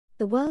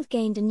The world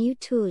gained a new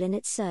tool in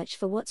its search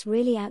for what's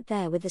really out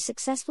there with the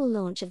successful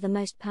launch of the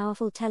most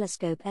powerful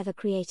telescope ever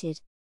created.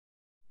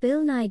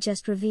 Bill Nye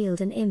just revealed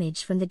an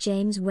image from the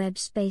James Webb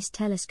Space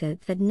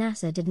Telescope that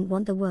NASA didn't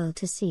want the world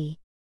to see.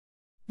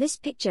 This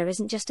picture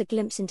isn't just a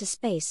glimpse into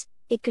space,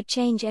 it could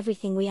change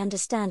everything we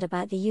understand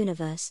about the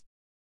universe.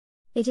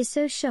 It is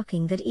so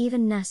shocking that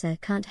even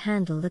NASA can't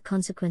handle the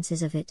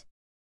consequences of it.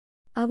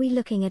 Are we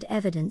looking at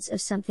evidence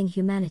of something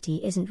humanity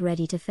isn't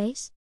ready to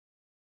face?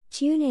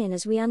 Tune in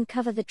as we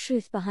uncover the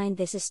truth behind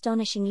this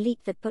astonishing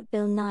leak that put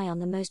Bill Nye on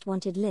the most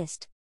wanted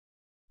list.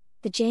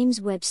 The James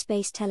Webb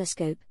Space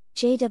Telescope,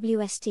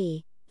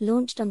 JWST,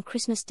 launched on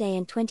Christmas Day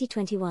in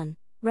 2021,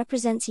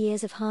 represents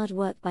years of hard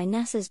work by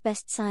NASA's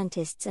best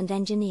scientists and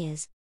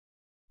engineers.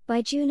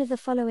 By June of the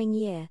following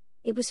year,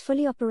 it was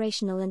fully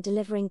operational and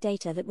delivering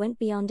data that went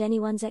beyond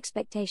anyone's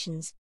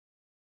expectations.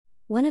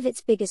 One of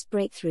its biggest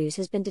breakthroughs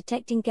has been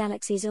detecting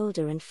galaxies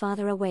older and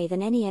farther away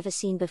than any ever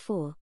seen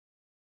before.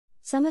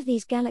 Some of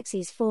these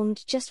galaxies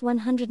formed just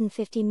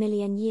 150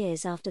 million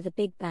years after the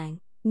Big Bang,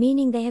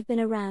 meaning they have been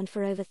around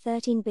for over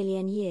 13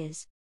 billion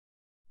years.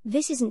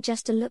 This isn't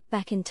just a look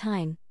back in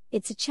time,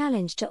 it's a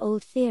challenge to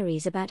old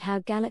theories about how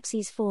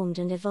galaxies formed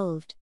and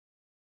evolved.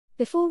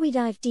 Before we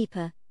dive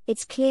deeper,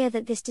 it's clear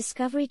that this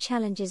discovery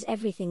challenges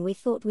everything we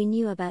thought we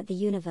knew about the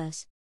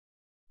universe.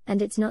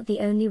 And it's not the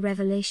only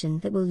revelation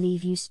that will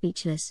leave you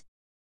speechless.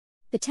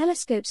 The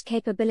telescope's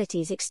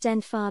capabilities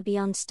extend far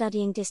beyond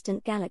studying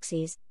distant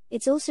galaxies,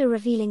 it's also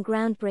revealing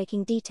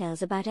groundbreaking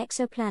details about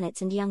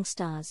exoplanets and young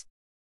stars.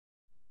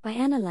 By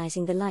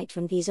analyzing the light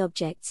from these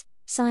objects,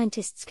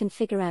 scientists can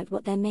figure out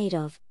what they're made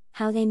of,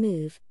 how they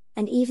move,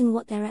 and even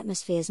what their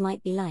atmospheres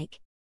might be like.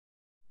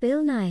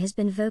 Bill Nye has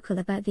been vocal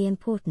about the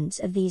importance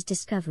of these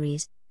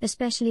discoveries,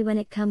 especially when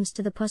it comes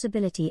to the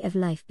possibility of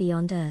life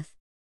beyond Earth.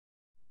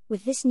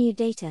 With this new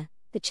data,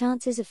 the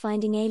chances of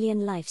finding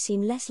alien life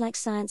seem less like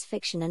science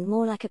fiction and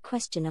more like a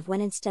question of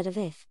when instead of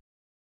if.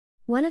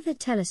 One of the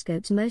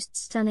telescope's most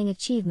stunning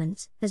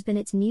achievements has been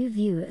its new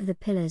view of the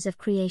pillars of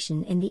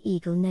creation in the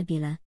Eagle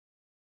Nebula.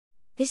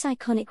 This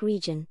iconic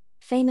region,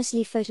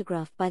 famously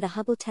photographed by the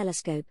Hubble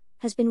telescope,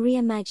 has been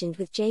reimagined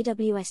with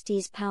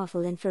JWST's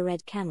powerful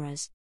infrared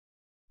cameras.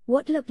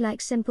 What looked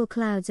like simple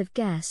clouds of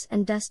gas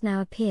and dust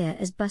now appear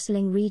as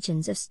bustling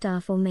regions of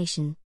star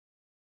formation.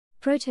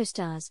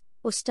 Protostars,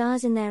 or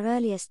stars in their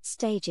earliest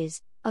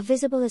stages, are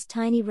visible as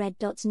tiny red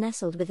dots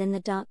nestled within the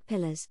dark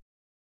pillars.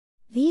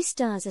 These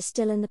stars are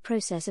still in the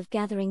process of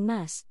gathering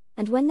mass,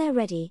 and when they're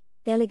ready,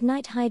 they'll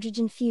ignite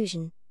hydrogen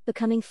fusion,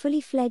 becoming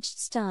fully fledged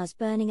stars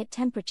burning at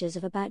temperatures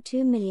of about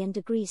 2 million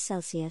degrees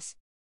Celsius.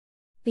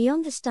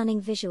 Beyond the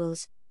stunning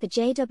visuals, the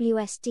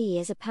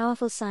JWST is a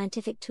powerful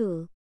scientific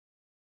tool.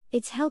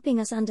 It's helping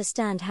us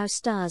understand how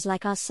stars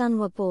like our Sun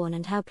were born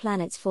and how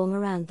planets form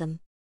around them.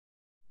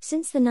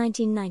 Since the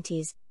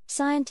 1990s,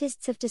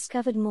 scientists have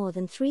discovered more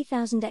than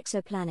 3,000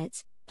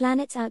 exoplanets,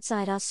 planets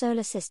outside our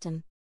solar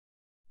system.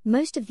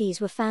 Most of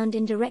these were found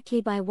indirectly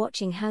by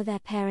watching how their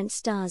parent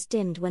stars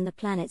dimmed when the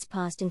planets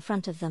passed in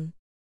front of them.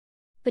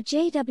 But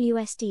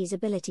JWST's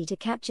ability to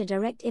capture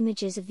direct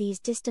images of these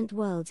distant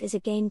worlds is a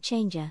game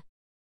changer.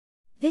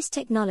 This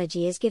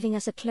technology is giving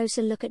us a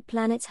closer look at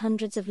planets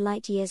hundreds of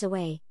light years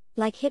away,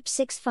 like HIP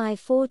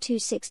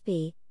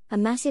 65426b, a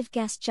massive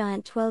gas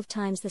giant 12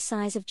 times the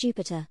size of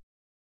Jupiter.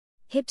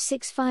 HIP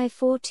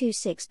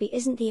 65426b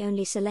isn't the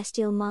only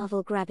celestial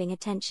marvel grabbing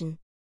attention.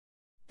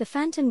 The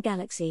Phantom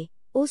Galaxy,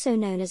 also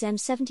known as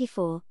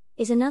M74,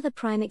 is another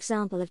prime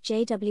example of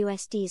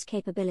JWST's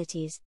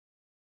capabilities.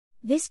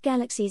 This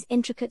galaxy's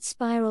intricate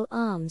spiral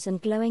arms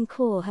and glowing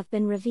core have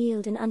been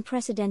revealed in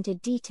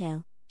unprecedented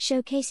detail,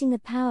 showcasing the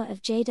power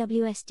of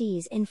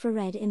JWST's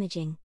infrared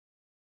imaging.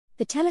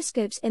 The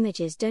telescope's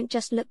images don't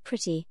just look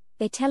pretty,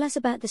 they tell us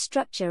about the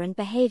structure and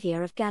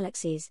behavior of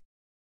galaxies.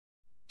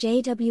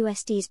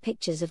 JWST's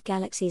pictures of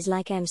galaxies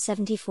like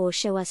M74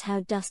 show us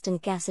how dust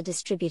and gas are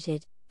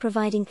distributed,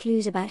 providing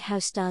clues about how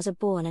stars are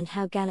born and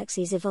how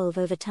galaxies evolve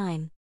over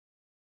time.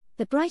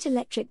 The bright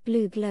electric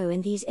blue glow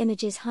in these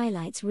images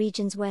highlights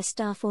regions where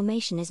star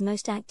formation is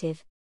most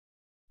active.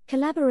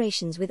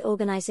 Collaborations with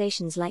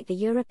organizations like the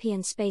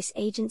European Space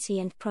Agency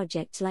and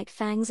projects like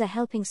FANGS are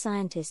helping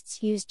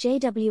scientists use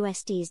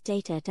JWST's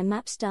data to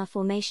map star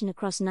formation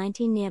across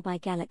 19 nearby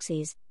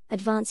galaxies,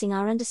 advancing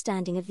our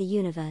understanding of the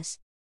universe.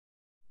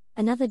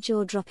 Another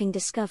jaw-dropping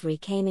discovery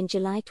came in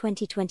July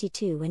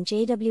 2022 when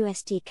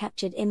JWST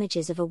captured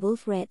images of a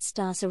Wolf-Rayet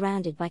star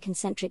surrounded by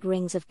concentric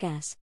rings of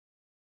gas.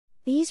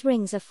 These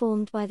rings are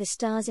formed by the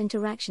star's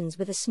interactions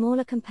with a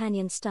smaller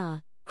companion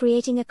star,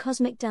 creating a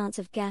cosmic dance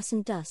of gas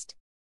and dust.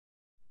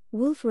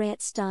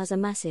 Wolf-Rayet stars are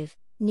massive,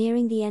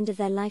 nearing the end of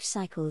their life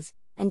cycles,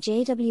 and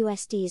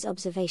JWST's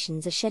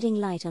observations are shedding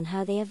light on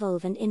how they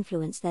evolve and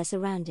influence their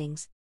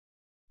surroundings.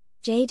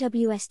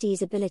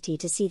 JWST's ability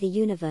to see the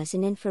universe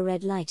in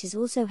infrared light is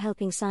also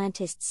helping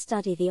scientists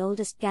study the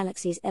oldest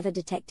galaxies ever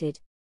detected.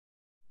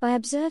 By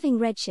observing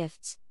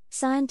redshifts,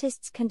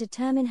 scientists can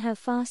determine how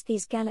fast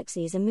these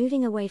galaxies are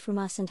moving away from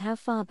us and how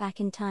far back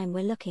in time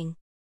we're looking.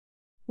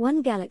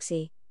 One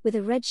galaxy, with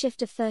a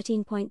redshift of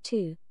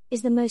 13.2,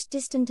 is the most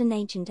distant and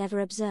ancient ever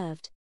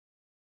observed.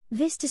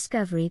 This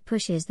discovery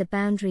pushes the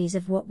boundaries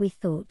of what we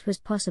thought was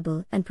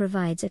possible and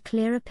provides a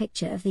clearer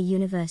picture of the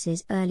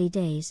universe's early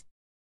days.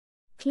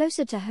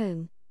 Closer to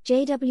home,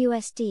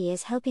 JWST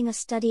is helping us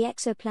study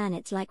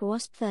exoplanets like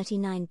WASP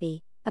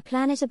 39b, a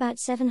planet about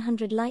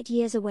 700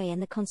 light-years away in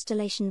the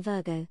constellation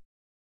Virgo.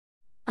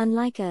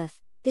 Unlike Earth,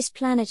 this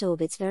planet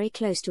orbits very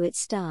close to its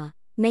star,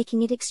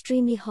 making it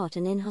extremely hot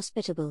and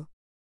inhospitable.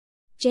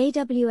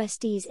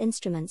 JWST's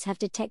instruments have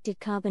detected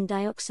carbon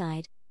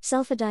dioxide,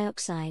 sulfur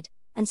dioxide,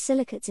 and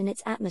silicates in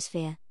its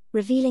atmosphere,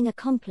 revealing a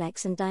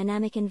complex and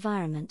dynamic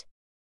environment.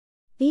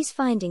 These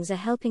findings are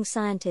helping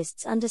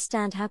scientists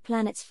understand how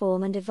planets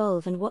form and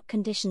evolve and what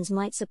conditions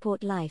might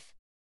support life.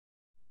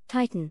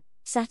 Titan,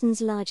 Saturn's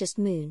largest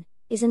moon,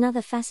 is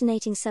another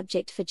fascinating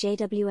subject for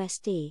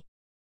JWST.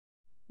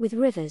 With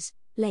rivers,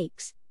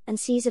 lakes, and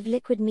seas of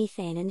liquid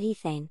methane and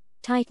ethane,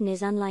 Titan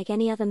is unlike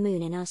any other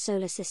moon in our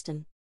solar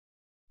system.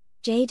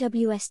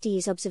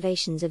 JWST's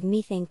observations of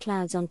methane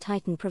clouds on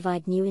Titan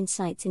provide new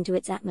insights into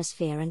its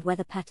atmosphere and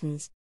weather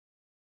patterns.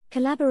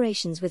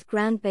 Collaborations with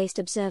ground-based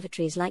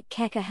observatories like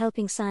Keck are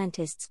helping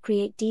scientists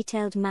create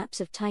detailed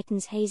maps of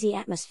Titan's hazy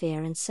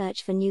atmosphere and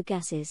search for new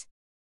gases.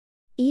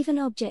 Even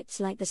objects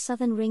like the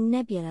Southern Ring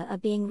Nebula are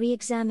being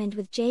re-examined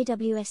with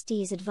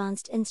JWST's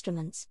advanced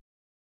instruments.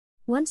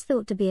 Once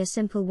thought to be a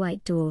simple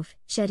white dwarf,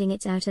 shedding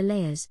its outer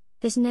layers,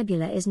 this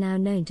nebula is now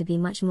known to be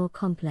much more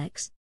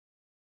complex.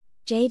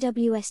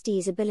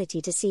 JWST's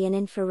ability to see in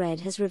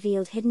infrared has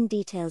revealed hidden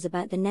details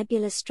about the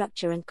nebula's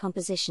structure and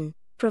composition,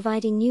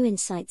 providing new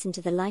insights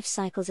into the life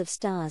cycles of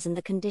stars and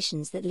the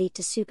conditions that lead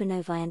to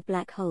supernovae and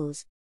black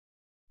holes.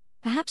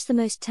 Perhaps the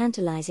most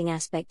tantalizing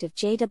aspect of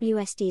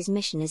JWST's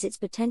mission is its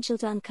potential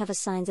to uncover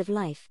signs of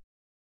life.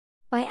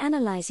 By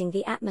analyzing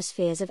the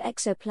atmospheres of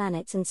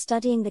exoplanets and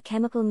studying the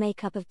chemical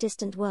makeup of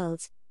distant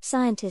worlds,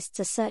 scientists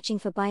are searching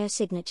for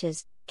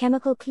biosignatures,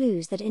 chemical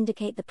clues that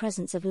indicate the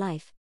presence of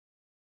life.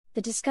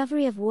 The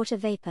discovery of water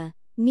vapor,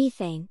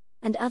 methane,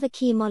 and other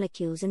key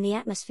molecules in the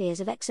atmospheres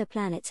of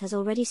exoplanets has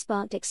already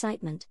sparked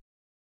excitement.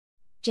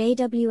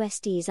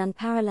 JWST's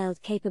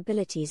unparalleled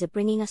capabilities are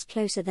bringing us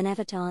closer than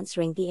ever to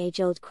answering the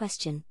age-old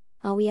question,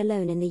 are we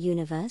alone in the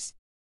universe?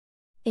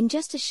 In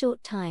just a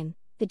short time,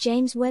 the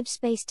James Webb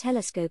Space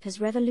Telescope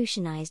has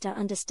revolutionized our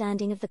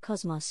understanding of the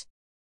cosmos.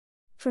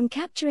 From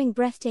capturing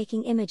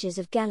breathtaking images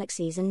of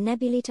galaxies and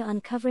nebulae to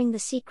uncovering the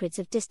secrets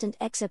of distant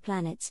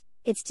exoplanets,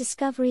 its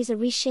discoveries are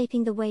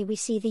reshaping the way we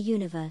see the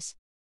universe.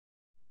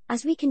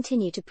 As we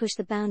continue to push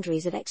the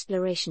boundaries of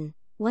exploration,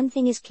 one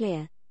thing is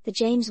clear: the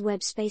James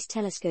Webb Space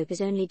Telescope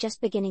is only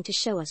just beginning to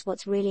show us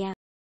what's really out